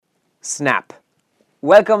Snap.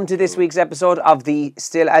 Welcome to this week's episode of the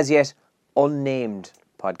still as yet unnamed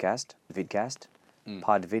podcast, Vidcast,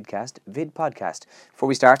 Podvidcast, Vid Podcast. Before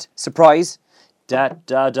we start, surprise. Da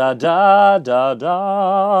da da da da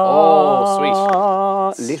da.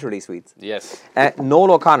 Oh, sweet. Literally sweet. Yes.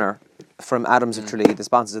 Noel O'Connor from Adams of Tralee, the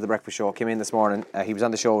sponsors of The Breakfast Show, came in this morning. He was on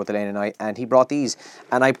the show with Elaine and I, and he brought these.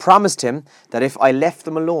 And I promised him that if I left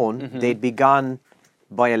them alone, they'd be gone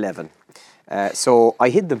by 11. So I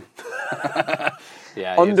hid them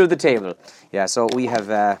under the table. Yeah, so we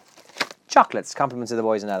have chocolates, compliments of the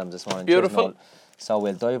boys in Adams this morning. Beautiful. Cheers, Noel. So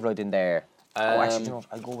we'll dive right in there. Actually, you know what?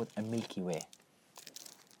 I'll go with a Milky Way.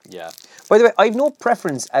 Yeah. By the way, I have no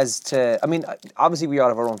preference as to... I mean, obviously we all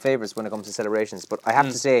have our own favourites when it comes to celebrations, but I have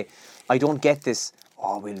to say, I don't get this,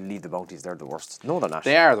 we'll leave the Bounties, they're the worst. No, they're not.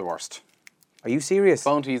 They are the worst. Are you serious?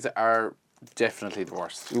 Bounties are definitely the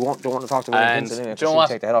worst. You don't want to talk to me And anyway, do you she'll know what?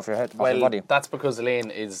 take the head off your head, off your body. That's because Elaine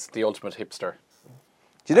is the ultimate hipster.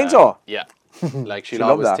 Do you think so? Yeah. Like she'll She'll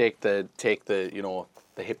love always that. take the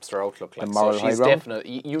the hipster outlook. Like, moral so high she's ground?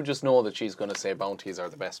 definitely, you just know that she's going to say Bounties are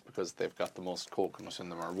the best because they've got the most coconut in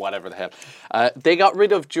them or whatever the hell. They got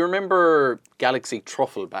rid of, do you remember Galaxy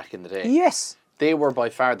Truffle back in the day? Yes. They were by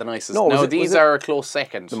far the nicest. No, now, was these it are a close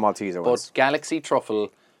second. The Malteser but ones. Galaxy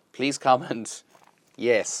Truffle, please comment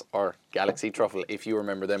yes or Galaxy Truffle if you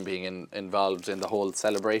remember them being involved in the whole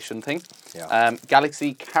celebration thing. Yeah.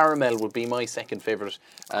 Galaxy Caramel would be my second favourite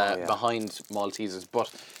behind Maltesers.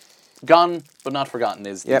 But gone but not forgotten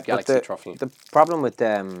is the Galaxy Truffle. The problem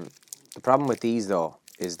with these though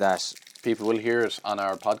is that People will hear it on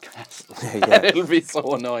our podcast. Yeah. And it'll be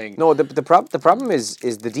so annoying. no, the problem is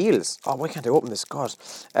the deals. Oh, why can't I open this? God,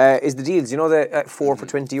 is the deals? You know the 4 for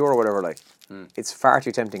 €20 or whatever. Like, it's far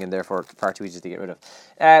too tempting and therefore far too easy to get rid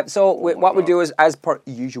of. So what we'll do is, as per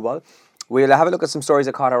usual, we'll have a look at some stories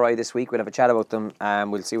that caught our eye this week. We'll have a chat about them,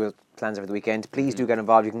 and we'll see what plans are for the weekend. Please do get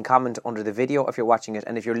involved. You can comment under the video if you're watching it,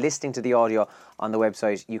 and if you're listening to the audio on the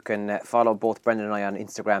website, you can follow both Brendan and I on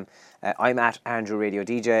Instagram. I'm at Andrew Radio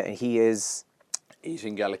DJ, and he is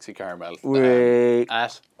Eating Galaxy Caramel.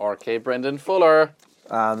 At RK Brendan Fuller.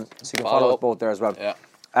 so you can follow us both there as well. Yeah.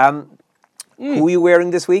 Who are you wearing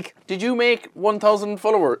this week? Did you make 1,000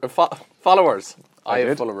 followers? I have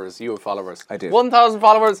did. followers. You have followers. I did. 1,000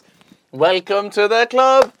 followers. Welcome to the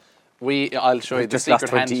club. I'll show you the just lost secret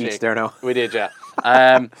 20 handshake. each there now. We did, yeah.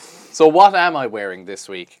 So what am I wearing this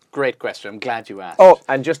week? Great question. I'm glad you asked. Oh,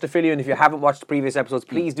 and just to fill you in, if you haven't watched previous episodes,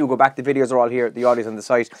 please do go back. The videos are all here. The audio's on the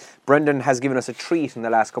site. Brendan has given us a treat in the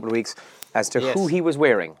last couple of weeks as to who he was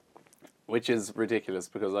wearing. Which is ridiculous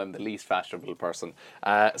because I'm the least fashionable person.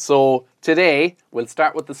 So today, we'll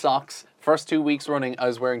start with the socks. First 2 weeks running, I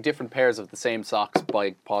was wearing different pairs of the same socks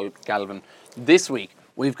by Paul Galvin. This week,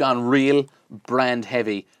 we've gone real brand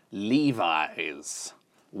heavy Levi's.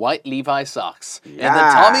 White Levi socks. Yeah. And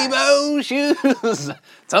the Tommy Bow shoes.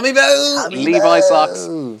 Tommy Bow Levi socks.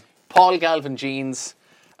 Paul Galvin jeans.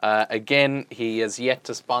 Again, he has yet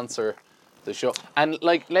to sponsor the show. And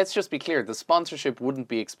let's just be clear, the sponsorship wouldn't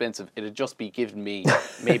be expensive. It'd just be giving me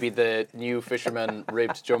maybe the new Fisherman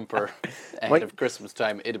ribbed jumper ahead of Christmas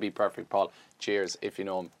time. It'd be perfect, Paul. Cheers, if you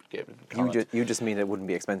know him. You just mean it wouldn't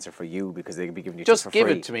be expensive for you because they'd be giving you just for give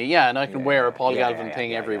free. it to me, yeah, and I can wear a Paul Galvin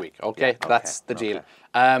thing every week. Okay, Yeah, that's the okay,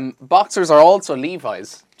 deal. Boxers are also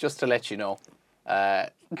Levi's, just to let you know.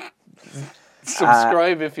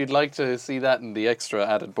 Subscribe if you'd like to see that in the extra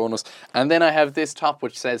added bonus. And then I have this top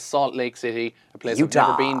which says Salt Lake City, a place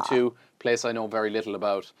Utah. I've never been to, a place I know very little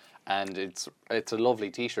about, and it's a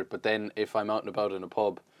lovely T-shirt. But then if I'm out and about in a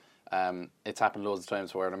pub, it's happened loads of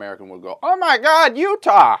times where an American will go, "Oh my God,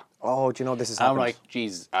 Utah!" Oh, do you know this is I'm happening? like,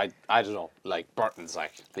 geez, I don't know. Like, Burton's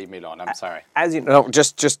like, leave me alone. I'm sorry. As you know,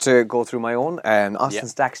 just to go through my own, Austin Yeah.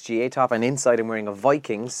 Stacks GA top, and inside I'm wearing a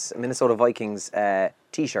Minnesota Vikings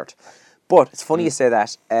T-shirt. But it's funny you say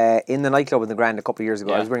that. In the nightclub in the Grand a couple of years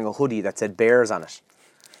ago, I was wearing a hoodie that said Bears on it.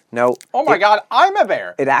 Now, Oh my God, I'm a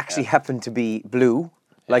bear. it actually happened to be blue,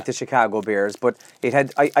 like the Chicago Bears, but it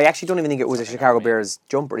had, I actually don't even think it was a Chicago Bears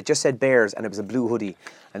jumper. It just said Bears, and it was a blue hoodie.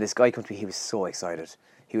 And this guy came to me, he was so excited.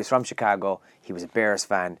 He was from Chicago, he was a Bears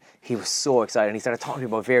fan, he was so excited, and he started talking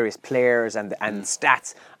about various players and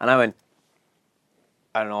stats, and I went,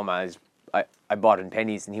 I don't know, man, I bought it in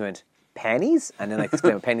pennies, and he went, pennies? And then I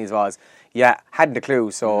explained what pennies was. Yeah, hadn't a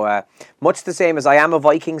clue. So much the same as I am a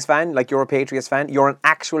Vikings fan, like you're a Patriots fan. You're an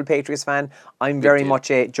actual Patriots fan. I'm very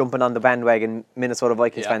much a jumping on the bandwagon Minnesota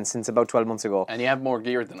Vikings fan since about 12 months ago. And you have more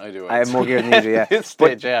gear than I do. I have more gear than you do, yeah. This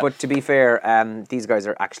stage, yeah. But to be fair, these guys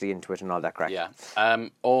are actually into it and all that crack. Yeah.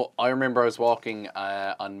 I remember I was walking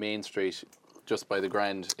on Main Street just by the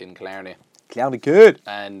Grand in Killarney. Cloudy good.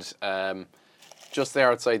 And just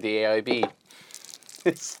there outside the AIB.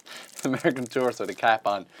 This American tourist with a cap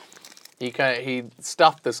on. He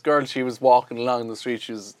stopped this girl. She was walking along the street.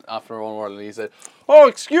 She was off in her own world, and he said, "Oh,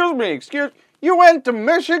 excuse me, you went to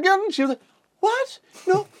Michigan?" She was like, "What?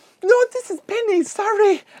 No, this is Penny.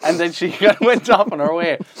 Sorry." And then she kind of went off on her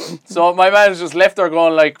way. So my man just left her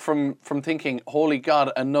going like from thinking, "Holy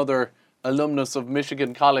God, another alumnus of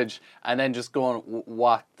Michigan College," and then just going,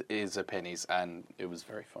 "What is a pennies?" And it was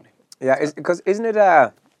very funny. Yeah, because isn't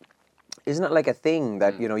it like a thing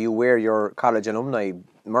that you wear your college alumni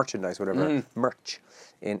merchandise, whatever merch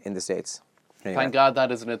in the States? Anyway. Thank God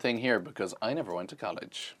that isn't a thing here because I never went to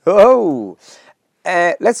college. Oh,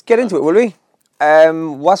 let's get into it, will we?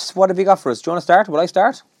 What have you got for us? Do you want to start? Will I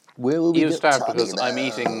start? Where will we You start because I'm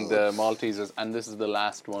eating the Maltesers, and this is the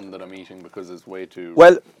last one that I'm eating because it's way too...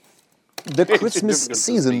 Well, the Christmas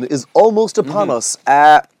season is almost upon us.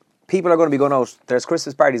 People are going to be going out. There's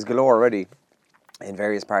Christmas parties galore already in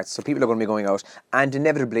various parts. So people are going to be going out. And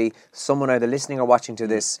inevitably, someone either listening or watching to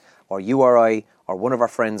this, or you or I, or one of our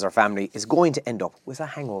friends or family is going to end up with a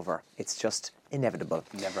hangover. It's just inevitable.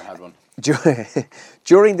 Never had one.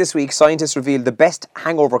 During this week, scientists revealed the best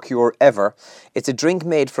hangover cure ever. It's a drink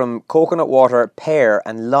made from coconut water, pear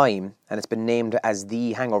and lime, and it's been named as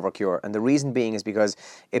the hangover cure. And the reason being is because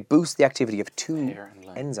it boosts the activity of two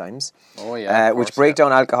enzymes, which break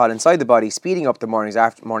down alcohol inside the body, speeding up the morning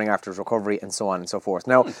after recovery, and so on and so forth.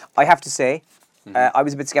 Now, I have to say, I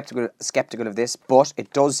was a bit skeptical of this, but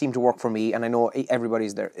it does seem to work for me, and I know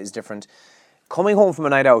everybody's there is different. Coming home from a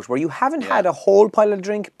night out where you haven't had a whole pile of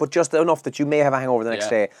drink, but just enough that you may have a hangover the next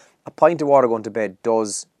day, a pint of water going to bed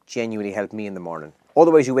does genuinely help me in the morning.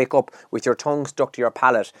 Otherwise, you wake up with your tongue stuck to your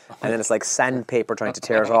palate, and then it's like sandpaper trying to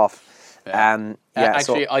tear it off.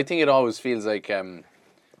 Actually, I think it always feels like,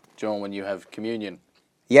 Joan, when you have communion.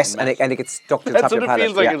 Yes, and it gets stuck to the top of your palate.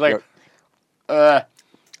 That's what it feels like. It's like,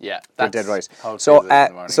 you're dead right.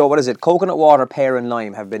 So what is it? Coconut water, pear and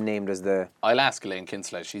lime have been named as the... I'll ask Elaine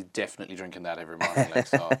Kinsella. She's definitely drinking that every morning. Like,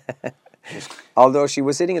 so. Although she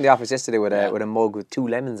was sitting in the office yesterday with a mug with 2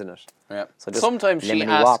 lemons in it. Yeah. So sometimes she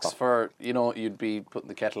asks for, you'd be putting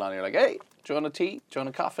the kettle on and you're like, "Hey, do you want a tea? Do you want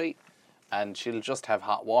a coffee?" And she'll just have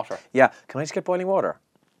hot water. Yeah. Can I just get boiling water?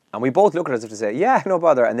 And we both look at her as if to say, yeah, no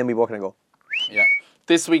bother. And then we walk in and go... Yeah.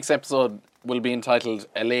 This week's episode will be entitled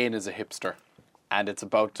Elaine is a Hipster. And it's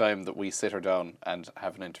about time that we sit her down and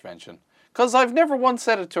have an intervention. Because I've never once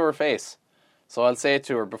said it to her face. So I'll say it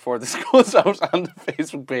to her before this goes out on the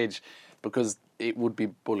Facebook page. Because it would be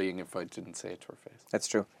bullying if I didn't say it to her face. That's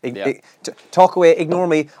true. Talk away, ignore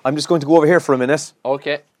me. I'm just going to go over here for a minute.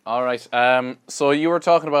 Okay, all right. So you were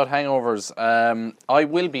talking about hangovers. I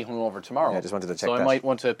will be hungover tomorrow. Yeah, I just wanted to check that. So I might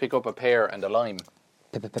want to pick up a pear and a lime.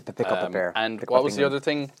 Pick up a pear. And what was the other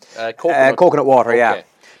thing? Coconut water, yeah.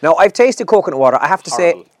 Now, I've tasted coconut water. I have to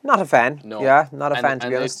say, not a fan. No. Yeah, not a fan, to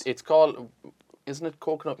be honest. It's called... Isn't it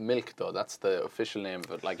coconut milk, though? That's the official name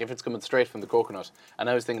of it. Like, if it's coming straight from the coconut. And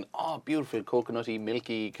I was thinking, oh, beautiful, coconutty,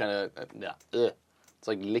 milky, kind of... It's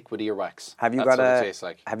like liquid earwax. That's what it tastes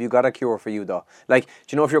like. Have you got a cure for you, though? Like, do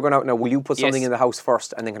you know if you're going out now, will you put something in the house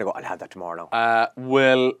first and then kind of go, I'll have that tomorrow now?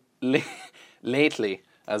 Well, lately,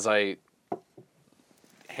 as I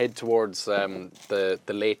head towards the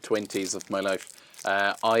late 20s of my life,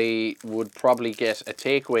 I would probably get a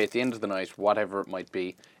takeaway at the end of the night, whatever it might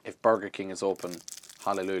be. If Burger King is open,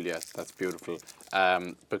 hallelujah, that's beautiful.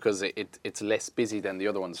 Because it's less busy than the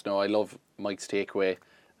other ones. No, I love Mike's Takeaway.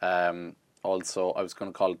 Also, I was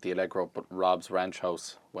going to call it the Allegro, but Rob's Ranch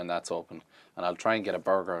House when that's open. And I'll try and get a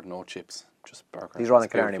burger, no chips, just burger. These are on the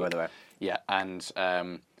Killarney, by the way. Yeah, and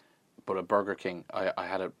but a Burger King, I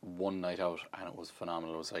had it one night out and it was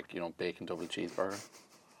phenomenal. It was like, bacon double cheeseburger.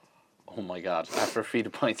 Oh my God! After a few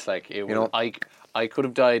pints, like it was, I could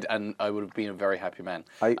have died and I would have been a very happy man.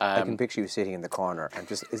 I can picture you sitting in the corner and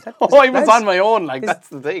just I was on my own. Like that's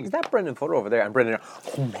the thing. Is that Brendan Fuller over there? And Brendan.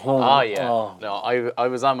 Oh yeah. Oh. No, I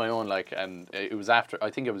was on my own. Like, and it was after. I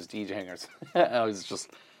think it was DJ Hangers. I was just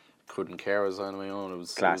couldn't care. I was on my own. It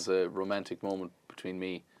was a romantic moment between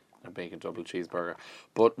me. A bacon double cheeseburger.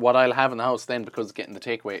 But what I'll have in the house then, because getting the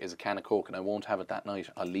takeaway, is a can of Coke, and I won't have it that night.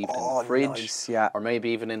 I'll leave it in the fridge. Nice, yeah. Or maybe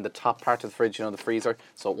even in the top part of the fridge, the freezer,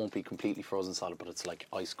 so it won't be completely frozen solid, but it's like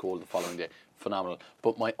ice cold the following day. Phenomenal.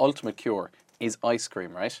 But my ultimate cure is ice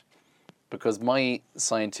cream, right? Because my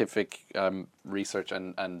scientific research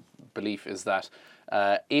and belief is that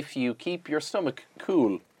if you keep your stomach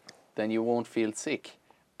cool, then you won't feel sick.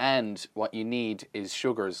 And what you need is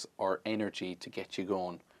sugars or energy to get you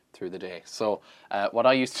going through the day. So what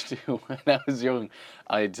I used to do when I was young,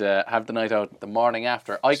 I'd have the night out the morning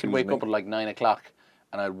after. I could wake up at like 9 o'clock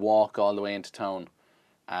and I'd walk all the way into town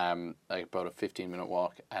like about a 15-minute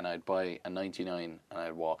walk, and I'd buy a 99 and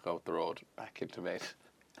I'd walk out the road back into bed.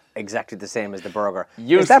 Exactly the same as the burger.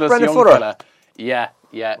 Useless Is that Brendan young Fuller? fella. Yeah,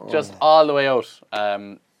 just all the way out.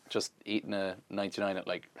 Just eating a 99 at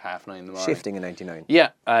like 9:30 in the morning. Shifting a 99. Yeah,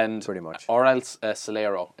 and Pretty much. or else a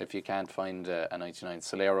Solero if you can't find a 99.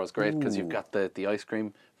 Solero is great because you've got the ice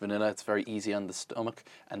cream, vanilla. It's very easy on the stomach,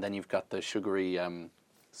 and then you've got the sugary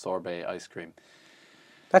sorbet ice cream.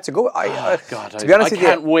 That's a good. God, to be honest I with you,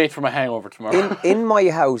 can't wait for my hangover tomorrow. in my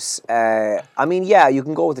house, I mean, yeah, you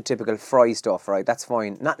can go with the typical fry stuff, right? That's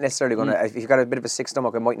fine. Not necessarily going to, if you've got a bit of a sick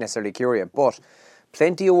stomach, it might necessarily cure you. But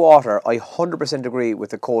plenty of water. I 100% agree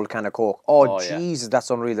with the cold can of Coke. Oh, yeah. Jesus, that's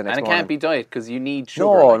unreal the next And it morning. can't be diet because you need sugar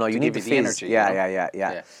No, to you need give the you the fizz.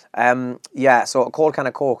 energy. Yeah. So a cold can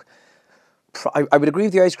of Coke. I would agree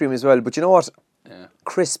with the ice cream as well, but you know what? Yeah.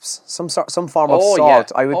 Crisps, some form of Oh,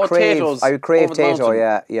 salt. yeah. I would crave. Tatoes I would crave over the Tato.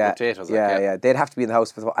 mountain. Yeah. Potatoes, like, yeah. yeah. They'd have to be in the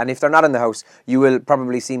house, and if they're not in the house, you will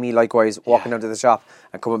probably see me likewise walking down to the shop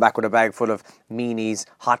and coming back with a bag full of meanies,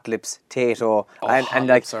 hot lips, Tato, and Hot like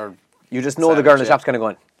Lips are you just know the girl in the savage, shop's kind of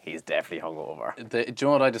going. He's definitely hungover. do you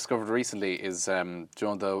know what I discovered recently is do you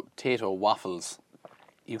know the Tato waffles?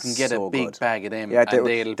 You can get So a big good. bag of them, Yeah, and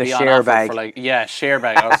they'll the be on share offer bag. for like share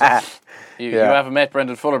bag. Also. You haven't met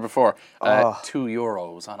Brendan Fuller before.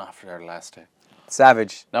 €2 on offer there last day.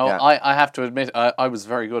 Savage. No, yeah. I have to admit I was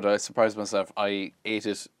very good. I surprised myself. I ate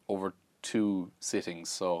it over 2 sittings,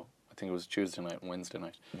 so I think it was Tuesday night and Wednesday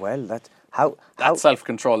night. Well, that's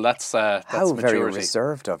Self-control. That's how maturity. very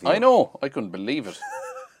reserved of you. I know. I couldn't believe it.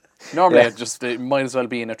 Normally, it might as well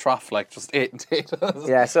be in a trough, like just eating potatoes.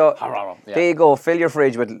 Yeah, so there you go. Fill your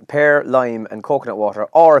fridge with pear, lime, and coconut water.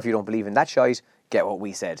 Or if you don't believe in that shite, get what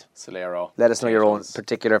we said. Solero. Let us know your own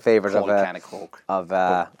particular favourite Cold can of Coke. of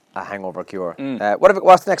a hangover cure.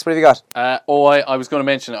 What's next? What have you got? I was going to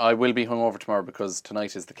mention I will be hungover tomorrow because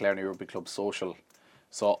tonight is the Clarny Rugby Club social.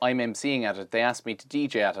 So I'm emceeing at it. They asked me to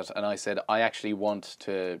DJ at it, and I said I actually want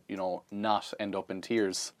to, not end up in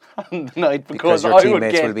tears on the night because your I would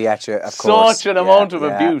teammates get will be at you, of course. such an amount of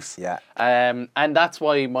abuse. Yeah. And that's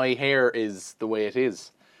why my hair is the way it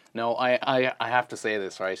is. Now I have to say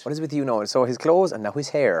this, right? What is with you now? So his clothes and now his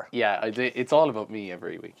hair. Yeah, it's all about me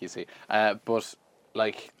every week, you see. But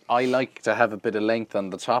like I like to have a bit of length on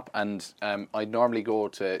the top, and I'd normally go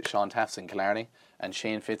to Sean Taft's in Killarney, and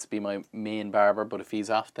Shane Fitz be my main barber. But if he's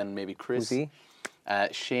off, then maybe Chris. Who's he?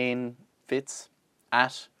 Shane Fitz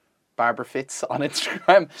at Barber Fitz on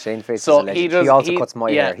Instagram. Shane Fitz So is a legend. he He cuts my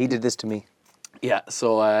yeah. hair. He did this to me. Yeah,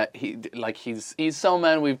 so he's so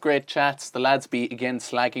man. We've great chats. The lads be again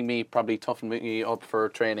slagging me, probably toughening me up for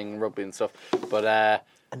training rugby and stuff. But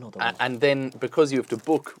and then because you have to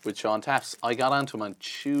book with Sean Taft's, I got onto him on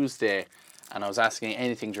Tuesday, and I was asking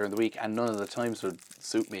anything during the week, and none of the times would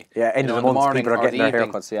suit me. Yeah, end of the month, morning people are or getting the their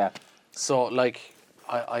evening. haircuts. Yeah. So like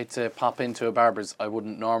I had to pop into a barber's I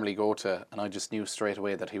wouldn't normally go to, and I just knew straight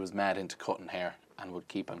away that he was mad into cutting hair and would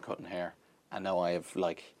keep on cutting hair. And now I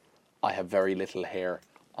have very little hair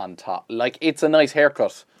on top. Like, it's a nice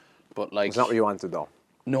haircut, but like... It's not what you wanted though.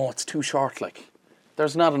 No, it's too short, like.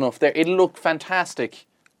 There's not enough there. It'll look fantastic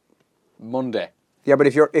Monday. Yeah, but I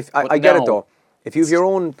get now- it though. If you have your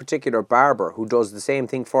own particular barber who does the same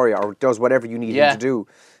thing for you or does whatever you need him to do,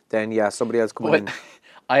 then yeah, somebody else come in.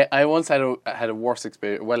 I once had a worse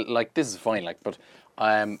experience. Well, like, this is fine, like, but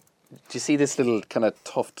do you see this little kind of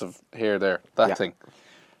tuft of hair there? That thing.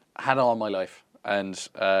 I had it all my life. And,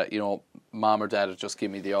 mom or dad would just give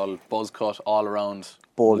me the old buzz cut all around.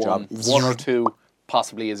 Bowl job. 1 or 2,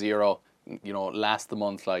 possibly a 0, last the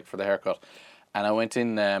month, like, for the haircut. And I went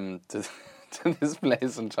in to this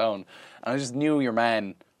place in town, and I just knew your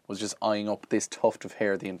man was just eyeing up this tuft of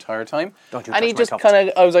hair the entire time. Don't you and he touch my just tuft. kind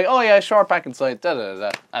of, I was like, oh yeah, short back inside,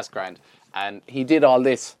 da-da-da-da, that's grand. And he did all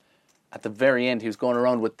this. At the very end, he was going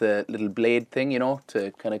around with the little blade thing,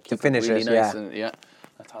 to kind of keep finish it really it, nice. yeah. And, yeah.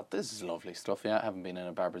 I thought, this is lovely stuff. Yeah, I haven't been in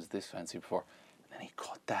a barber's this fancy before. And then he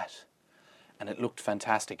cut that. And it looked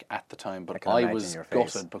fantastic at the time. But can I imagine was your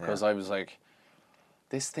face, gutted because I was like,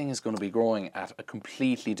 this thing is going to be growing at a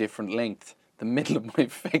completely different length, the middle of my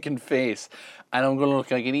fucking face. And I'm going to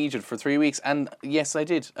look like an Egypt for 3 weeks. And yes, I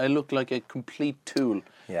did. I looked like a complete tool.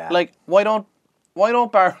 Yeah. Like, why don't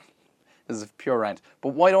barbers... This is a pure rant. But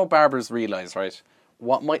why don't barbers realise, right,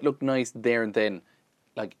 what might look nice there and then,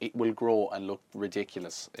 like, it will grow and look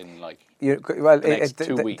ridiculous in, like, next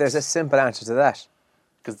 2 weeks. There's a simple answer to that.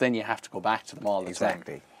 Because then you have to go back to them all the time.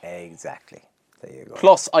 Exactly. There you go.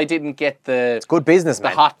 Plus, I didn't get the Good business,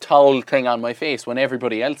 man. hot towel thing on my face when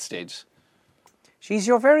everybody else did. Jeez,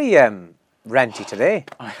 you're very ranty today.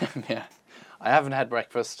 Yeah, I haven't had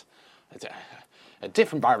breakfast. a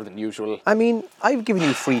different bar than usual. I mean, I've given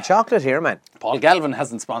you free chocolate here, man. Paul Galvin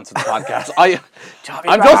hasn't sponsored the podcast.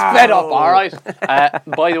 I'm just fed up, all right?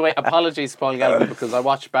 By the way, apologies to Paul Galvin, because I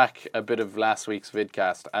watched back a bit of last week's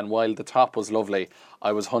vidcast, and while the top was lovely,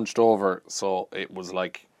 I was hunched over, so it was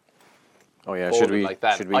like... Oh yeah, should we? Like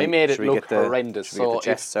that. I made it look horrendous. So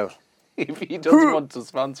if he doesn't want to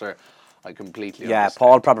sponsor, I completely understand.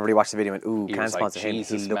 Paul probably watched the video and went, "Ooh, can't sponsor like, him.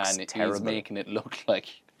 Jesus, He looks man, terrible." He's making it look like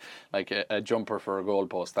a jumper for a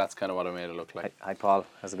goalpost. That's kind of what I made it look like. Hi, Paul.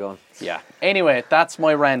 How's it going? Yeah. Anyway, that's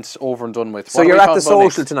my rant over and done with. So you're at the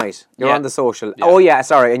social tonight. You're on the social. Yeah. Oh yeah,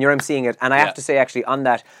 sorry, and you're emceeing it. And I have to say, actually, on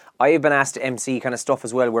that, I have been asked to MC kind of stuff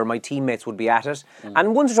as well, where my teammates would be at it.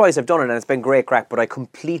 And once or twice I've done it, and it's been great crack. But I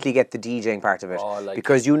completely get the DJing part of it,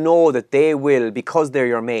 because you know that they will, because they're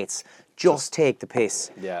your mates, just take the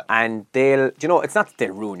piss. Yeah. And they'll, you know, it's not that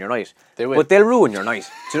they'll ruin your night. They will. But they'll ruin your night.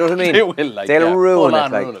 Do you know what I mean? They will, like, they'll ruin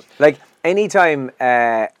it. Ruin it. Like anytime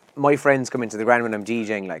my friends come into the ground when I'm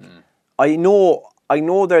DJing, like, I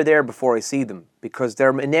know they're there before I see them, because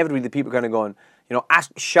they're inevitably the people kind of going, you know,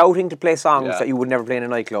 shouting to play songs that you would never play in a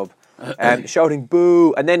nightclub. Shouting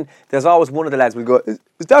boo. And then there's always one of the lads will go, is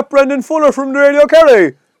that Brendan Fuller from Radio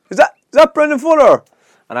Kerry? Is that Brendan Fuller?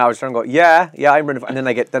 And I was trying to go, yeah, I'm Brendan Fuller.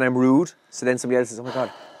 And then I'm rude. So then somebody else says, oh my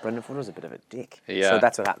God, Brendan Fuller's a bit of a dick. Yeah. So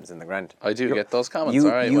that's what happens in the grand. I do get those comments,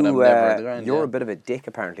 all right, when I'm never in the grand. You're a bit of a dick,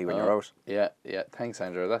 apparently, when you're out. Yeah. Thanks,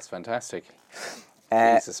 Andrew. That's fantastic.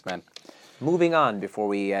 Jesus, man. Moving on before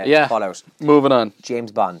we fall out. Moving on.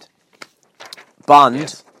 James Bond. Bond.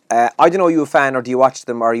 Yes. I don't know, are you a fan, or do you watch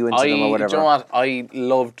them, or are you into them, or whatever? Do you know what? I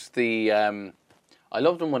loved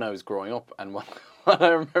them when I was growing up, and what I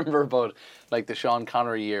remember about like the Sean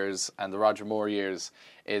Connery years and the Roger Moore years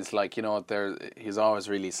is, like, you know, he's always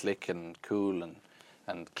really slick and cool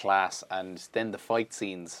and class, and then the fight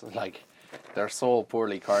scenes, like, they're so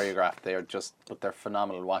poorly choreographed. But they're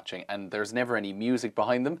phenomenal watching, and there's never any music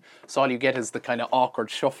behind them. So all you get is the kind of awkward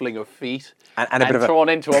shuffling of feet and a bit of thrown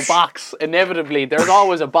into a box. Inevitably, there's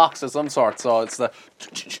always a box of some sort. So it's the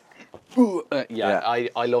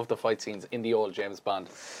I love the fight scenes in the old James Bond.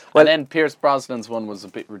 Well, and then Pierce Brosnan's one was a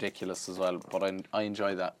bit ridiculous as well, but I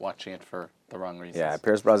enjoy that, watching it for the wrong reasons. Yeah,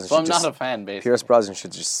 Pierce Brosnan. So I'm not a fan, basically. Pierce Brosnan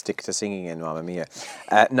should just stick to singing in Mamma Mia.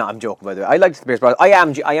 No, I'm joking, by the way. I like Pierce Brosnan.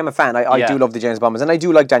 I am a fan. I do love the James Bonds, and I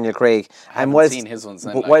do like Daniel Craig. I haven't seen his ones.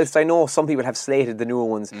 But whilst I know some people have slated the newer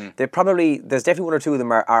ones, there's definitely one or two of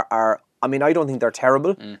them are. I mean, I don't think they're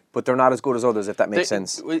terrible, but they're not as good as others, if that makes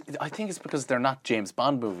sense. I think it's because they're not James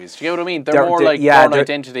Bond movies. Do you get what I mean? They're more like Bourne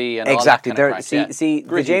Identity and exactly. all that kind of crap. See,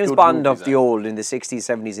 the James Bond of the old in the 60s,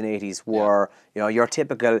 70s and 80s were, you know, your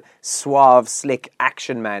typical suave, slick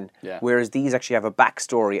action man, whereas these actually have a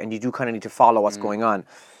backstory, and you do kind of need to follow what's going on.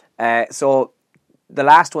 So the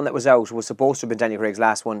last one that was out was supposed to have been Daniel Craig's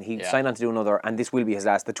last one. He signed on to do another, and this will be his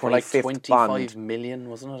last, the 25th like 25 Bond. million,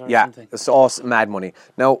 wasn't it? Or something? It's all mad money.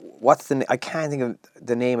 Now, I can't think of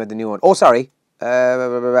the name of the new one. Oh, sorry.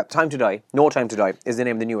 Time to Die. No Time to Die is the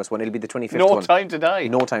name of the newest one. It'll be the 25th one. No Time to Die.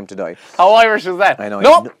 No Time to Die. How Irish is that? I know.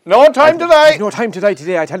 No Time to Die. No Time to Die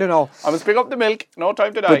today, I tell you now. I must pick up the milk. No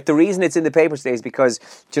Time to Die. But the reason it's in the paper today is because,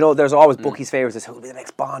 do you know, there's always bookies' favourites. It's who will be the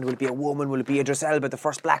next Bond? Will it be a woman? Will it be Idris Elba, the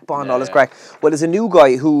first black Bond? All this crack. Well, there's a new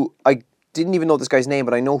guy who I didn't even know this guy's name,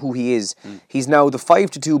 but I know who he is. He's now the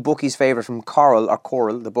 5-2 bookies' favourite from Coral,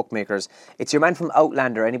 the bookmakers. It's your man from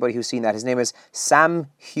Outlander, anybody who's seen that. His name is Sam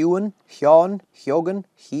Heughan.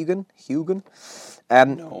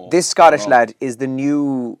 This Scottish lad is the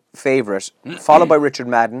new favourite, followed by Richard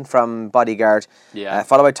Madden from Bodyguard,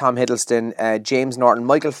 followed by Tom Hiddleston, James Norton,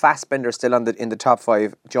 Michael Fassbender still in the top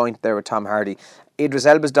 5, joint there with Tom Hardy. Idris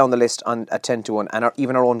Elba's down the list at 10-1, and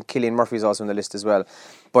even our own Cillian Murphy's also on the list as well.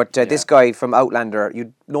 But this guy from Outlander,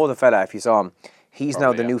 you'd know the fella if you saw him. He's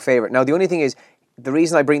now the new favourite. Now, the only thing is, the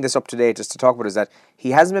reason I bring this up today just to talk about is that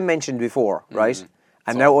he hasn't been mentioned before, right?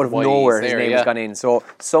 And so now out of nowhere his name has gone in. So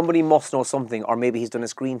somebody must know something, or maybe he's done a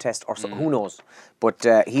screen test or something. Who knows? But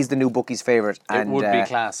he's the new bookie's favourite. It would be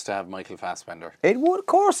class to have Michael Fassbender. It would, of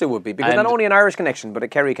course it would be. Because not only an Irish connection, but a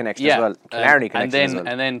Kerry connection as well. Killarney connection as well.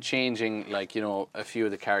 And then changing, like, you know, a few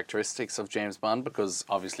of the characteristics of James Bond, because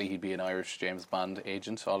obviously he'd be an Irish James Bond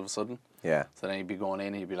agent all of a sudden. Yeah. So then he'd be going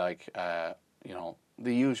in, he'd be like, you know,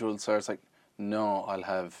 the usual, sir. It's like, no, I'll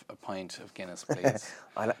have a pint of Guinness, please.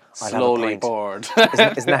 Slowly poured.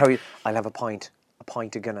 Isn't that how I'll have a pint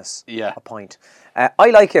of Guinness. Yeah. A pint.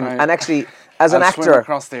 I like him, and actually, as an actor... swim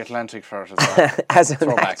across the Atlantic for it as well. As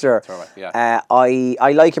an actor,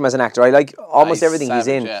 I like him as an actor. I like almost everything he's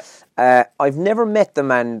in. Yeah. I've never met the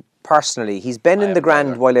man personally. He's been in the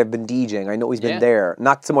Grand while I've been DJing. I know he's been there.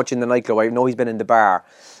 Not so much in the nightclub. I know he's been in the bar.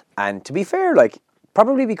 And to be fair, like,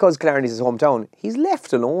 probably because Killarney's his hometown, he's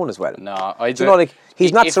left alone as well. No, I Do you know, like,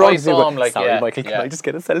 he's not if surrounded I saw people. him, like, Sorry, yeah, Michael, can yeah. I just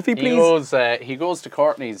get a selfie, please? He goes to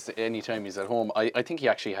Courtney's anytime he's at home. I think he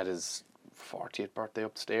actually had his 40th birthday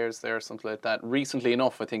upstairs there, something like that. Recently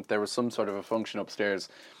enough, I think there was some sort of a function upstairs,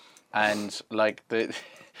 and like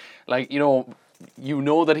like you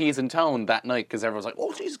know that he's in town that night because everyone's like,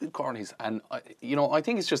 oh, Jesus, good Courtney's. And, I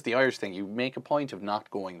think it's just the Irish thing. You make a point of not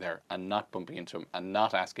going there and not bumping into him and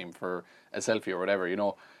not asking him for a selfie or whatever,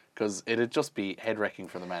 because it'd just be head-wrecking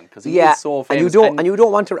for the man because he is so famous. And you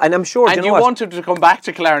don't want to, and I'm sure, and you want him to come back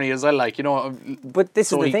to Killarney as well, like, but this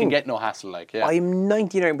so is the he thing. can get no hassle, like, yeah. I'm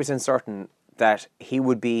 99% certain that he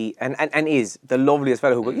would be, and is, the loveliest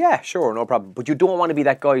fellow who go, yeah, sure, no problem. But you don't want to be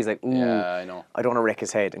that guy who's like, ooh, Yeah, I know. I don't want to wreck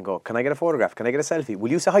his head and go, can I get a photograph? Can I get a selfie?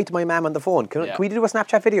 Will you say hi to my mum on the phone? Can we do a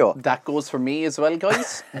Snapchat video? That goes for me as well,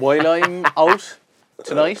 guys. While I'm out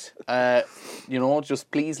tonight,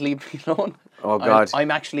 just please leave me alone. Oh, God.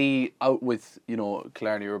 I'm actually out with,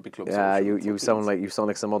 Killarney Rugby Club. Yeah, social, you so sound please.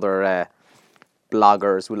 like some other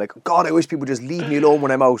bloggers who are like, God, I wish people just leave me alone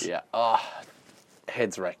when I'm out. Yeah.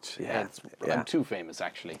 Heads wrecked. Yeah, I'm too famous,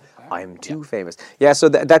 actually. I'm too famous. Yeah, so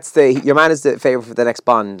that's your man is the favourite for the next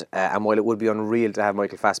Bond, and while it would be unreal to have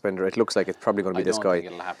Michael Fassbender, it looks like it's probably going to be this guy. I don't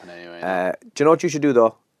think it'll happen anyway. Do you know what you should do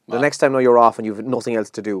though? The next time you're off and you've nothing else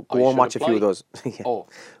to do, go and should watch a few of apply? those. Yeah. Oh.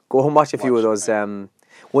 Go and watch a few of those.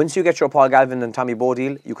 Once you get your Paul Galvin and Tommy Bow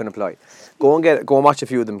deal, you can apply. Go and watch a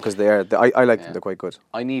few of them because I like them. They're quite good.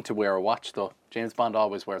 I need to wear a watch though. James Bond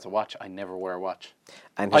always wears a watch. I never wear a watch.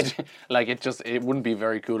 And it wouldn't be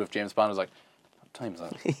very cool if James Bond was like, what time's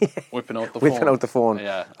that? Whipping out the phone.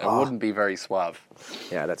 Yeah, it wouldn't be very suave.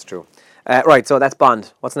 Yeah, that's true. Right, so that's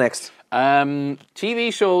Bond. What's next?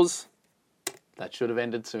 TV shows that should have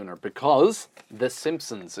ended sooner because The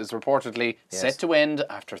Simpsons is reportedly set to end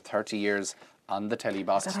after 30 years on the telly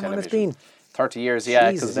box Is that how long television. it's been? 30 years,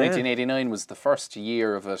 yeah, because Jesus, yeah. 1989 was the first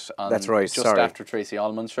year of it on That's right, just sorry. after Tracy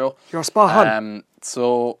Ullman's show. You're spot on.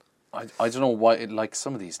 So I don't know why, like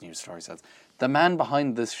some of these news stories says, the man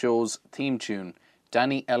behind this show's theme tune,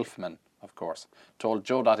 Danny Elfman, of course, told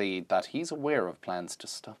Joe.e that he's aware of plans to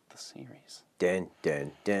stop the series. Dun,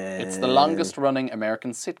 dun, dun. It's the longest running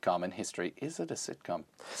American sitcom in history. Is it a sitcom?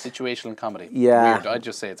 Situational comedy. Yeah. Weird. I'd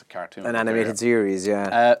just say it's a cartoon. An animated series,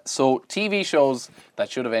 yeah. So TV shows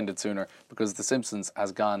that should have ended sooner because The Simpsons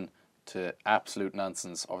has gone to absolute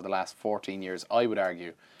nonsense over the last 14 years, I would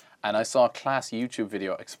argue. And I saw a class YouTube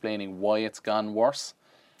video explaining why it's gone worse.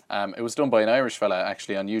 It was done by an Irish fella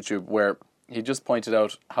actually on YouTube where he just pointed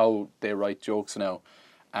out how they write jokes now.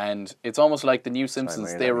 And it's almost like the new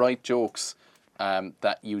Simpsons, they write jokes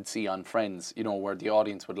that you'd see on Friends, where the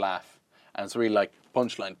audience would laugh. And it's really like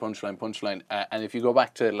punchline, punchline, punchline. And if you go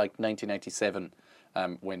back to like 1997,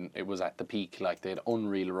 when it was at the peak, like they had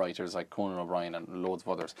unreal writers like Conan O'Brien and loads of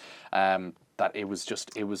others, that it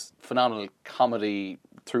was phenomenal comedy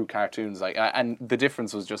through cartoons. Like, and the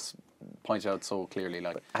difference was just pointed out so clearly.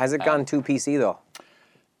 Like, Has it gone too PC though?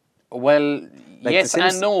 Well, Like yes The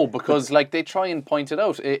and Sims- no, because like they try and point it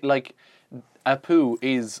out. Apu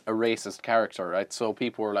is a racist character, right? So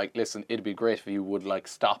people were like, listen, it'd be great if you would like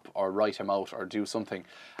stop or write him out or do something.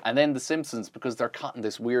 And then The Simpsons, because they're caught in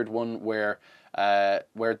this weird one where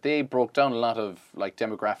they broke down a lot of like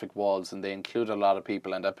demographic walls and they included a lot of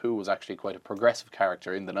people, and Apu was actually quite a progressive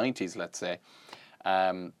character in the 90s, let's say.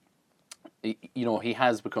 He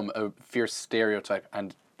has become a fierce stereotype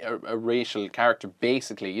and a racial character,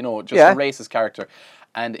 basically, a racist character.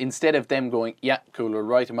 And instead of them going, yeah, cool, we'll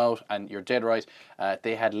write him out, and you're dead right,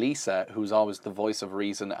 they had Lisa, who's always the voice of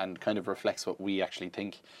reason and kind of reflects what we actually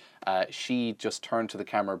think. She just turned to the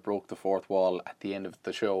camera, broke the fourth wall at the end of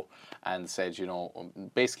the show, and said,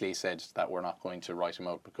 basically said that we're not going to write him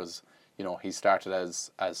out because, he started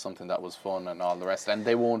as something that was fun and all the rest, and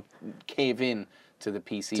they won't cave in to the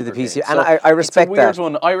PC. To the brigade. PC, and I respect it's a weird that.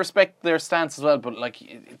 one. I respect their stance as well, but like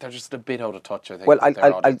they're just a bit out of touch, I think. Well, with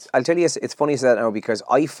their audience. I'll tell you, it's funny you say that now because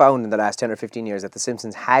I found in the last 10 or 15 years that The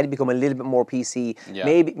Simpsons had become a little bit more PC. Yeah.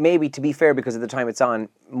 Maybe to be fair, because at the time it's on,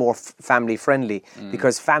 more family friendly.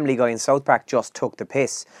 Because Family Guy and South Park just took the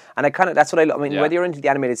piss, and that's what I mean. Yeah. Whether you're into the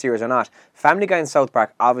animated series or not, Family Guy and South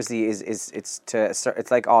Park obviously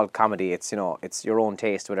it's like all comedy. It's it's your own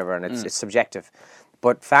taste, whatever, and it's subjective.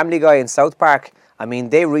 But Family Guy and South Park, I mean,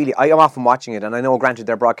 I am often watching it, and I know, granted,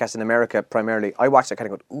 they're broadcast in America primarily. I watch it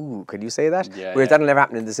kind of go, ooh, could you say that? Yeah, Whereas that'll never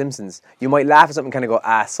happen in The Simpsons. You might laugh at something, kind of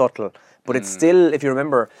go, subtle. But it's still, if you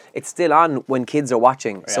remember, it's still on when kids are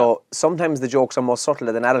watching. Yeah. So sometimes the jokes are more subtle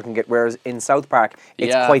than an adult can get, whereas in South Park,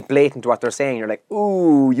 it's quite blatant what they're saying. You're like,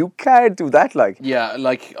 ooh, you can't do that, like. Yeah,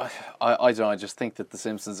 like, I don't know, I just think that The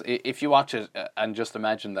Simpsons, if you watch it and just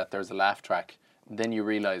imagine that there's a laugh track, then you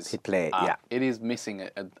realise Hit play, yeah. it is missing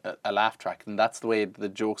a laugh track, and that's the way the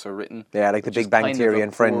jokes are written. Yeah, like the which Big is Bang kind of Theory a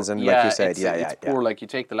and Friends, poor- and like you said, it's poor. Like you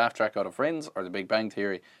take the laugh track out of Friends or the Big Bang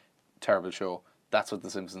Theory, terrible show. That's what The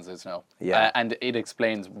Simpsons is now. Yeah. And it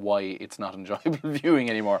explains why it's not enjoyable viewing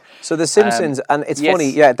anymore. So The Simpsons, and it's yes. funny,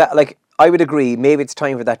 yeah, that like I would agree. Maybe it's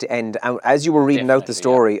time for that to end. And as you were reading out the Definitely,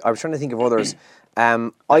 story, I was trying to think of others.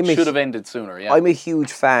 I'm Should have ended sooner. Yeah. I'm a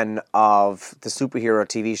huge fan of the superhero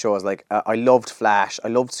TV shows. Like I loved Flash, I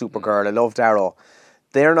loved Supergirl, I loved Arrow.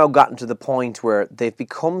 They're now gotten to the point where they've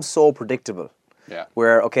become so predictable. Yeah.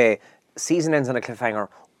 Where okay, season ends on a cliffhanger,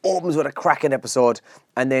 opens with a cracking episode,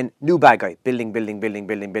 and then new bad guy, building,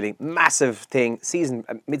 massive thing,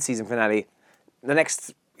 mid-season finale. The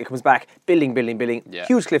next, it comes back, building, Yeah.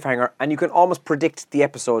 huge cliffhanger, and you can almost predict the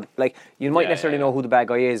episode. Like, you might necessarily know who the bad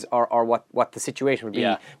guy is or what the situation would be,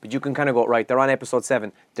 Yeah. but you can kind of go, right, they're on episode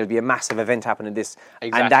 7, there'll be a massive event happening this.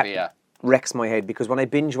 Exactly, and that yeah. wrecks my head, because when I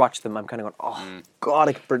binge watch them, I'm kind of going, oh, God,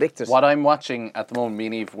 I can predict it. What I'm watching at the moment, me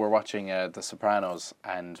and Eve, we're watching The Sopranos,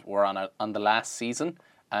 and we're on the last season,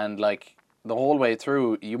 and like the whole way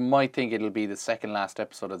through, you might think it'll be the second last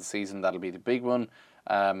episode of the season that'll be the big one,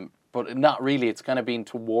 but not really. It's kind of been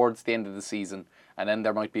towards the end of the season, and then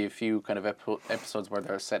there might be a few kind of episodes where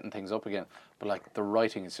they're setting things up again. But like the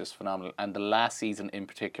writing is just phenomenal, and the last season in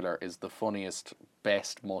particular is the funniest,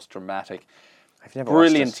 best, most dramatic. I've never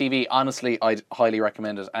Brilliant watched it. TV. Honestly, I'd highly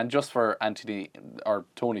recommend it. And just for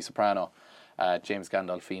Tony Soprano, James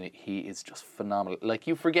Gandolfini, he is just phenomenal. Like,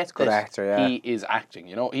 you forget Good that actor, yeah. he is acting.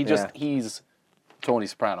 You know, he's Tony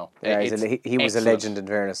Soprano. Yeah, he was a excellent. legend, in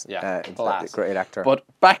fairness. Yeah, He's class. a great actor. But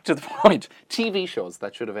back to the point, TV shows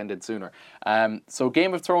that should have ended sooner. So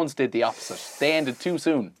Game of Thrones did the opposite. They ended too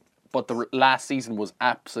soon, but the last season was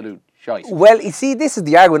absolute shite. Well, you see, this is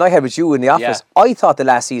the argument I had with you in the office. Yeah. I thought the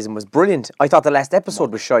last season was brilliant. I thought the last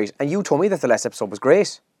episode was shite, and you told me that the last episode was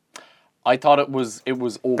great. I thought it was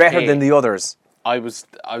okay. Better than the others. I was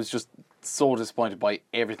just so disappointed by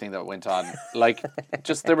everything that went on. Like,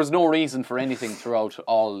 just there was no reason for anything throughout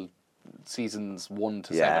all seasons 1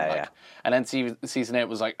 to 7. Like, yeah. and then season 8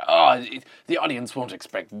 was like, the audience won't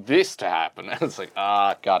expect this to happen. And it's like,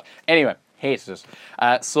 God. Anyway, hated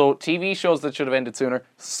it. So TV shows that should have ended sooner.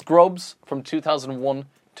 Scrubs from 2001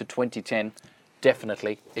 to 2010.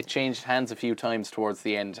 Definitely. It changed hands a few times towards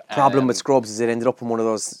the end. Problem with Scrubs is it ended up in one of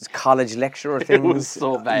those college lecturer things. It was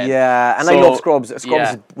so bad. Yeah, and I love Scrubs.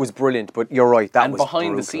 Scrubs was brilliant, but you're right, that and was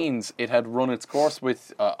behind the brutal. scenes, it had run its course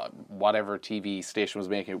with whatever TV station was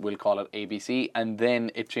making it. We'll call it ABC, and then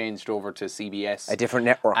it changed over to CBS, A different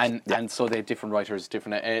network. and so they had different writers,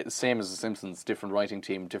 different same as The Simpsons, different writing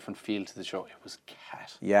team, different feel to the show. It was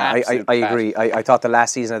cat. Yeah, Absolute I cat. agree. I thought the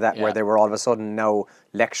last season of that, Yeah. where they were all of a sudden now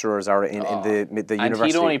lecturers are in the And university.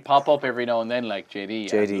 he'd only pop up every now and then, like JD.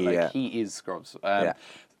 JD, like, yeah. he is Scrubs. Yeah.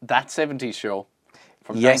 That 70s show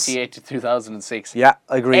from Yes. 98 to 2006. Yeah,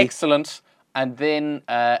 I agree. Excellent. And then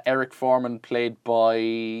Eric Foreman, played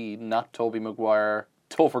by not Tobey Maguire,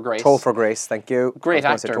 Topher Grace. Topher Grace, thank you. Great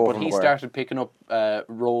I was gonna actor, say but Topher he Maguire. started picking up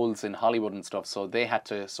roles in Hollywood and stuff, so they had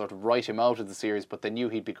to sort of write him out of the series, but they knew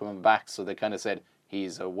he'd be coming back, so they kind of said,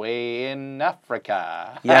 he's away in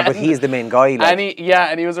Africa. Yeah, but he's the main guy. Like.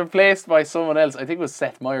 And he was replaced by someone else. I think it was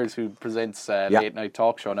Seth Meyers, who presents Late Night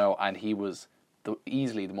Talk Show now, and he was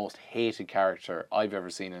easily the most hated character I've ever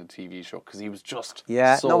seen in a TV show, because he was just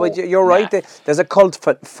so but you're right. naff. There's a cult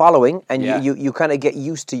following, and Yeah. you kind of get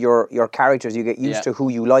used to your characters. You get used Yeah. to who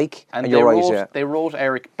you like, and And you're right. Yeah. they wrote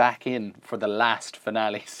Eric back in for the last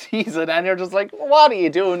finale season, and you're just like, what are you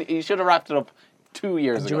doing? You should have wrapped it up 2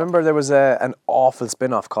 years ago. Do you remember there was an awful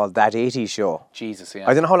spin-off called That 80s Show? Jesus, yeah.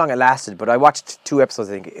 I don't know how long it lasted, but I watched 2 episodes.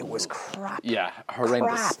 I think it was crap. Yeah,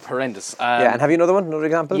 horrendous. Yeah, and have you another one? Another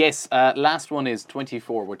example? Yes, last one is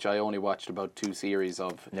 24, which I only watched about 2 series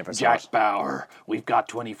of. Never saw Jack it. Bauer, we've got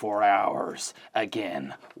 24 hours.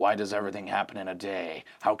 Again, why does everything happen in a day?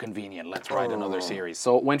 How convenient, let's write another series.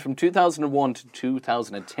 So it went from 2001 to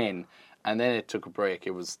 2010, and then it took a break.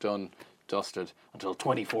 It was dusted until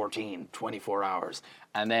 2014, 24 hours,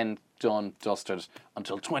 and then dusted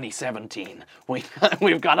until 2017.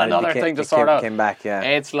 We've got another thing to sort out. Came back, yeah.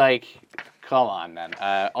 It's like, come on, man.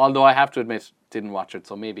 Although I have to admit, didn't watch it,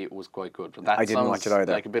 so maybe it was quite good. But that I didn't watch it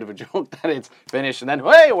either. like a bit of a joke that it's finished and then,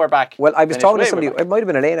 hey, we're back. Well, I was Finished, talking to hey, somebody, we're back. it might have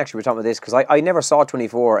been Elaine actually, we were talking about this, because I never saw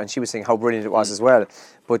 24, and she was saying how brilliant it was as well.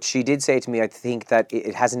 But she did say to me, I think that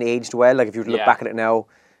it hasn't aged well. Like, if you were to look Yeah. back at it now,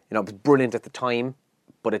 you know, it was brilliant at the time,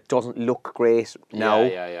 but it doesn't look great now.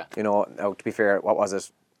 Yeah. You know, now, to be fair, what was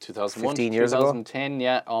it? 2001, 15 years ago? 2010,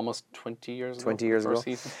 yeah, almost 20 years ago. 20 years first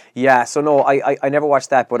ago. season. Yeah, so no, I never watched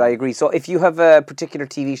that, but I agree. So if you have a particular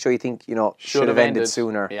TV show you think, should have ended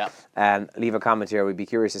sooner, yeah. leave a comment here. We'd be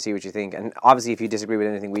curious to see what you think. And obviously, if you disagree with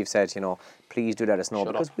anything we've said, please do let us know,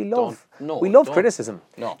 Shut because up. we love Don't. criticism.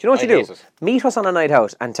 No, Do you know what I you do? hate it. Meet us on a night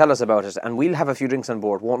out and tell us about it, and we'll have a few drinks on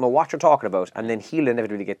board. Won't know what you're talking about, and then he'll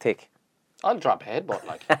inevitably get thick. I'll drop a headbutt,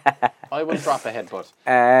 like. I will drop a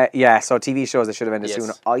headbutt. Yeah, so TV shows that should have ended Yes.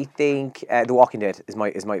 sooner. I think The Walking Dead is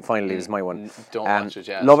my one. Don't watch it,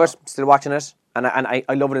 yeah. Love it, still watching it. And I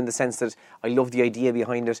love it in the sense that I love the idea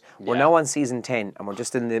behind it. We're now on season 10, and we're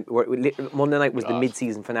just in the... Monday night was the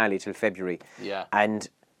mid-season finale till February. Yeah. And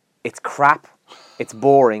it's crap, it's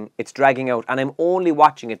boring, it's dragging out, and I'm only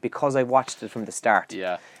watching it because I've watched it from the start.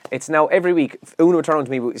 Yeah. It's now every week, Una would turn on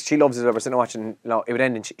to me, she loves it, we're sitting watching, it would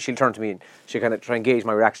end and she'll turn to me and she'll kind of try and gauge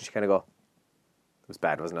my reaction, she'll kind of go, it was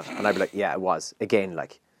bad, wasn't it? And I'd be like, yeah, it was, again,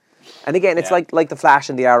 like. And again, it's like the Flash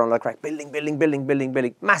and the Arrow, and like, right,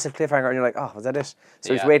 building, massive cliffhanger, and you're like, oh, was that it?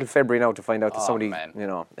 So it's wait till February now to find out that somebody, man.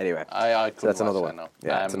 Anyway. So that's another one.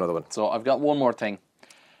 Yeah, it's another one. So I've got one more thing.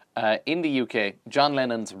 In the UK, John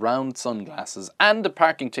Lennon's round sunglasses and a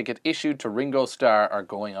parking ticket issued to Ringo Starr are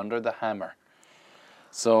going under the hammer.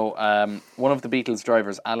 So one of the Beatles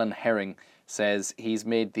drivers, Alan Herring, says he's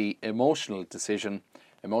made the emotional decision,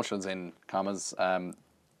 emotions in commas,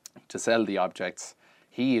 to sell the objects.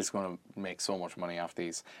 He is going to make so much money off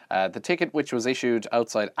these. The ticket, which was issued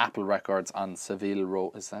outside Apple Records on Seville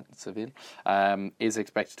Road, is that Seville? Is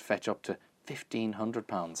expected to fetch up to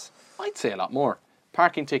 £1,500. I'd say a lot more.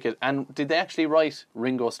 Parking ticket, and did they actually write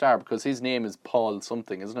Ringo Starr, because his name is Paul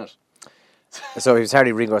something, isn't it? So it was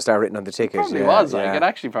hardly Ringo Starr written on the ticket. Probably was. Like, it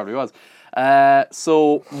actually probably was.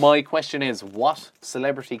 So my question is, what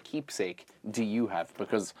celebrity keepsake do you have?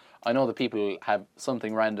 Because I know that people have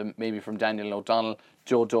something random, maybe from Daniel O'Donnell,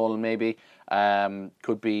 Joe Dole maybe,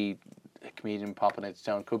 could be a comedian popping into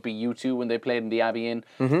town, could be U2 when they played in the Abbey Inn.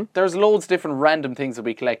 Mm-hmm. There's loads of different random things that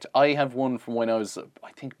we collect. I have one from when I was,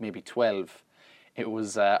 I think, maybe 12. It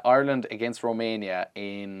was Ireland against Romania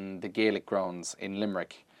in the Gaelic grounds in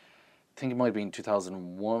Limerick. I think it might have been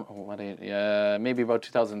 2001, maybe about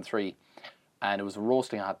 2003. And it was a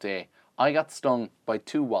roasting hot day. I got stung by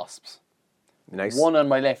 2 wasps. Nice. One on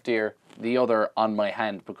my left ear, the other on my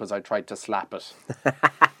hand, because I tried to slap it.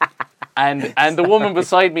 And the woman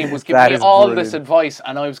beside me was giving me all this advice,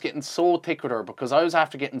 and I was getting so thick with her because I was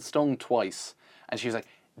after getting stung twice. And she was like,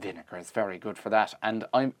 vinegar is very good for that. And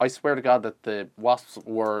I swear to God that the wasps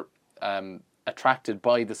were attracted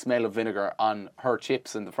by the smell of vinegar on her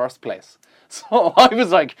chips in the first place. So I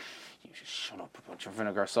was like, you just shut up about your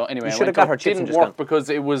vinegar. So anyway, you should have got her chips. It didn't work because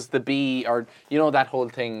it was the bee, or that whole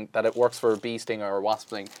thing that it works for a bee sting or a wasp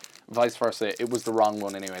sting, vice versa. It was the wrong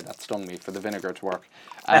one anyway that stung me for the vinegar to work.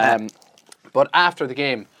 But after the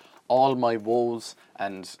game, all my woes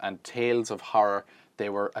and tales of horror, they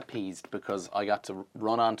were appeased because I got to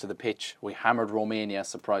run onto the pitch. We hammered Romania,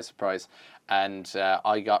 surprise, surprise, and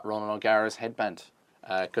I got Ronan O'Gara's headband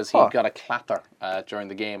because he got a clatter during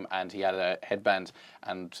the game, and he had a headband,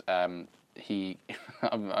 and he.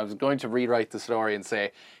 I was going to rewrite the story and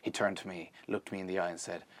say he turned to me, looked me in the eye, and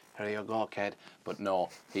said, "Here you go, kid," but no,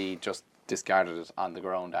 he just discarded it on the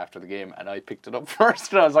ground after the game, and I picked it up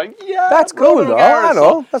first, and I was like, yeah, that's cool though. I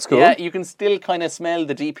know, that's cool. Yeah, you can still kind of smell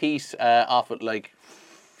the deep heat off it, like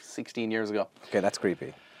 16 years ago. Okay, that's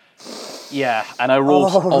creepy. Yeah, and I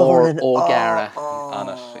wrote O'Gara on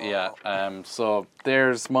it. Yeah, so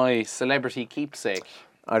there's my celebrity keepsake.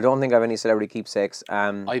 I don't think I have any celebrity keepsakes.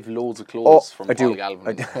 I've loads of clothes from Paul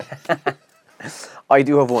Galvin. I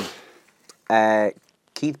do have one.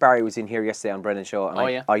 Keith Barry was in here yesterday on Brennan's show,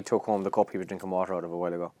 and I took home the cup he was drinking water out of a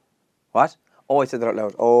while ago. What? Oh, I said that out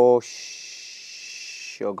loud. Oh,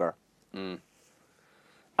 sugar.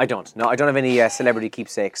 I don't. No, I don't have any celebrity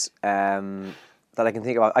keepsakes that I can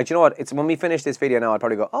think about. Do you know what? It's when we finish this video now, I'll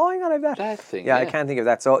probably go, oh, hang on, I have that. That thing, I can't think of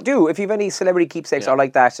that. So, if you have any celebrity keepsakes or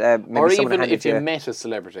like that, maybe or someone even handed if you met a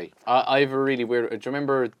celebrity. I have a really weird... Do you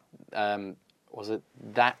remember, was it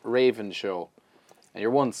That Raven show? And you're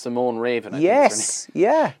one Simone Raven, I think. Yes,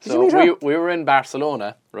 yeah. So we were in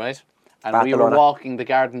Barcelona, right? And we were walking the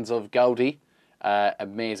gardens of Gaudi.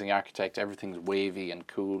 Amazing architect. Everything's wavy and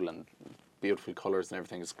cool and beautiful colours and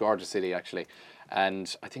everything. It's a gorgeous city, actually.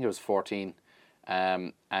 And I think it was 14.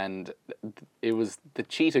 And it was the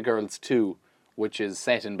Cheetah Girls 2, which is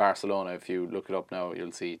set in Barcelona. If you look it up now,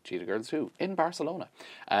 you'll see Cheetah Girls 2 in Barcelona.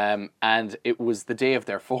 And it was the day of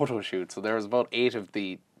their photo shoot. So there was about 8 of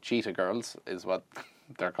the Cheetah Girls, is what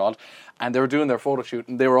they're called. And they were doing their photo shoot,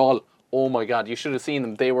 and they were all, oh my God, you should have seen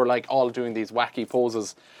them. They were like all doing these wacky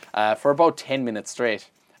poses for about 10 minutes straight.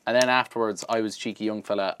 And then afterwards, I was cheeky young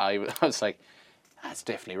fella. I was like, that's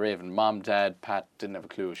definitely Raven. Mom, Dad, Pat didn't have a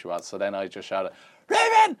clue who she was. So then I just shouted,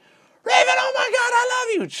 Raven! Raven, oh my God,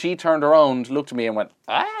 I love you! She turned around, looked at me and went,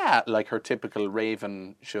 ah! Like her typical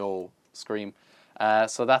Raven show scream.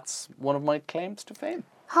 So that's one of my claims to fame.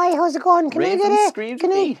 Hi, how's it going? Can Raven I screamed get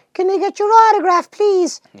at me. can I get your autograph,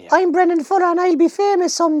 please? Yeah. I'm Brendan Fuller and I'll be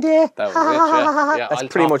famous someday. That was it, yeah. That's I'll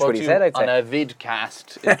pretty talk much what about he you said, I'd on say. a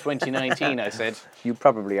vidcast in 2019, I said. You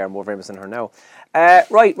probably are more famous than her now.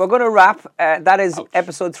 Right, we're going to wrap. That is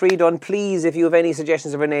episode 3 done. Please, if you have any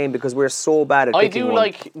suggestions of a name, because we're so bad at I picking do one.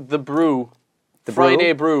 like the Brew. The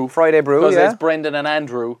Friday Brew. Friday Brew, because yeah. it's Brendan and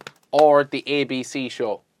Andrew, or the ABC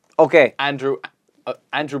show. Okay, Andrew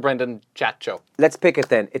Brendan chat show. let's pick it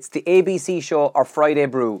then. It's the ABC show or Friday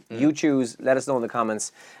Brew. You choose. Let us know in the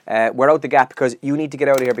comments. We're out the gap because you need to get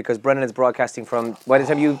out of here because Brendan is broadcasting from. By the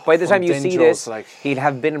time you see Denjo's, this, like- he'd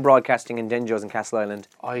have been broadcasting in Denjo's in Castle Island.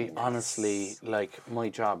 I honestly, my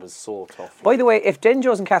job is so tough. By the way, if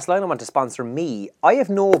Denjo's in Castle Island want to sponsor me, I have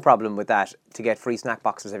no problem with that to get free snack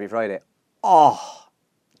boxes every Friday. Oh,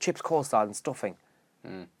 chips, coleslaw and stuffing.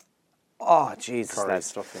 Oh, Jesus. Curry, lads.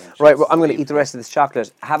 stuffing and Right, chips. well, I'm going to eat the rest of this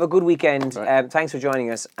chocolate. Have a good weekend. Right. Thanks for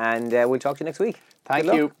joining us, and we'll talk to you next week. Thank Good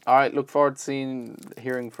luck. you. All right, look forward to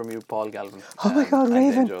hearing from you, Paul Galvin. Oh my God, and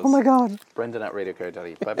Raven. Denjo's. Oh my God. Brendan at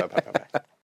radiocair.ie. Bye.